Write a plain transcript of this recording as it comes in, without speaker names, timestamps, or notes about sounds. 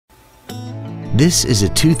This is a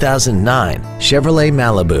 2009 Chevrolet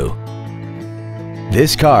Malibu.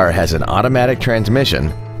 This car has an automatic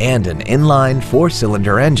transmission and an inline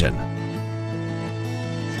 4-cylinder engine.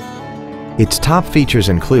 Its top features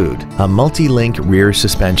include a multi-link rear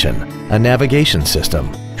suspension, a navigation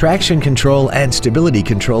system, traction control and stability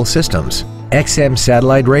control systems, XM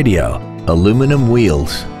satellite radio, aluminum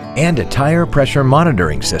wheels, and a tire pressure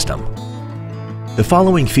monitoring system. The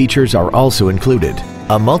following features are also included: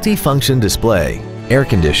 a multi-function display, air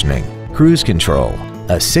conditioning, cruise control,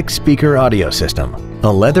 a 6-speaker audio system,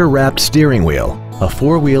 a leather-wrapped steering wheel, a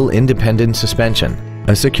 4-wheel independent suspension,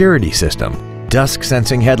 a security system,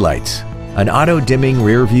 dusk-sensing headlights, an auto-dimming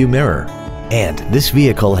rear-view mirror, and this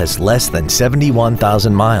vehicle has less than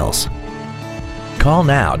 71,000 miles. Call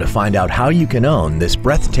now to find out how you can own this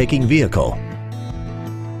breathtaking vehicle.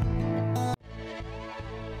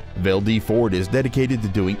 Velde Ford is dedicated to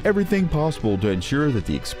doing everything possible to ensure that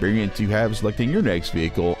the experience you have selecting your next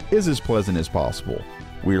vehicle is as pleasant as possible.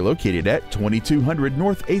 We are located at 2200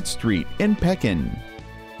 North 8th Street in Pekin.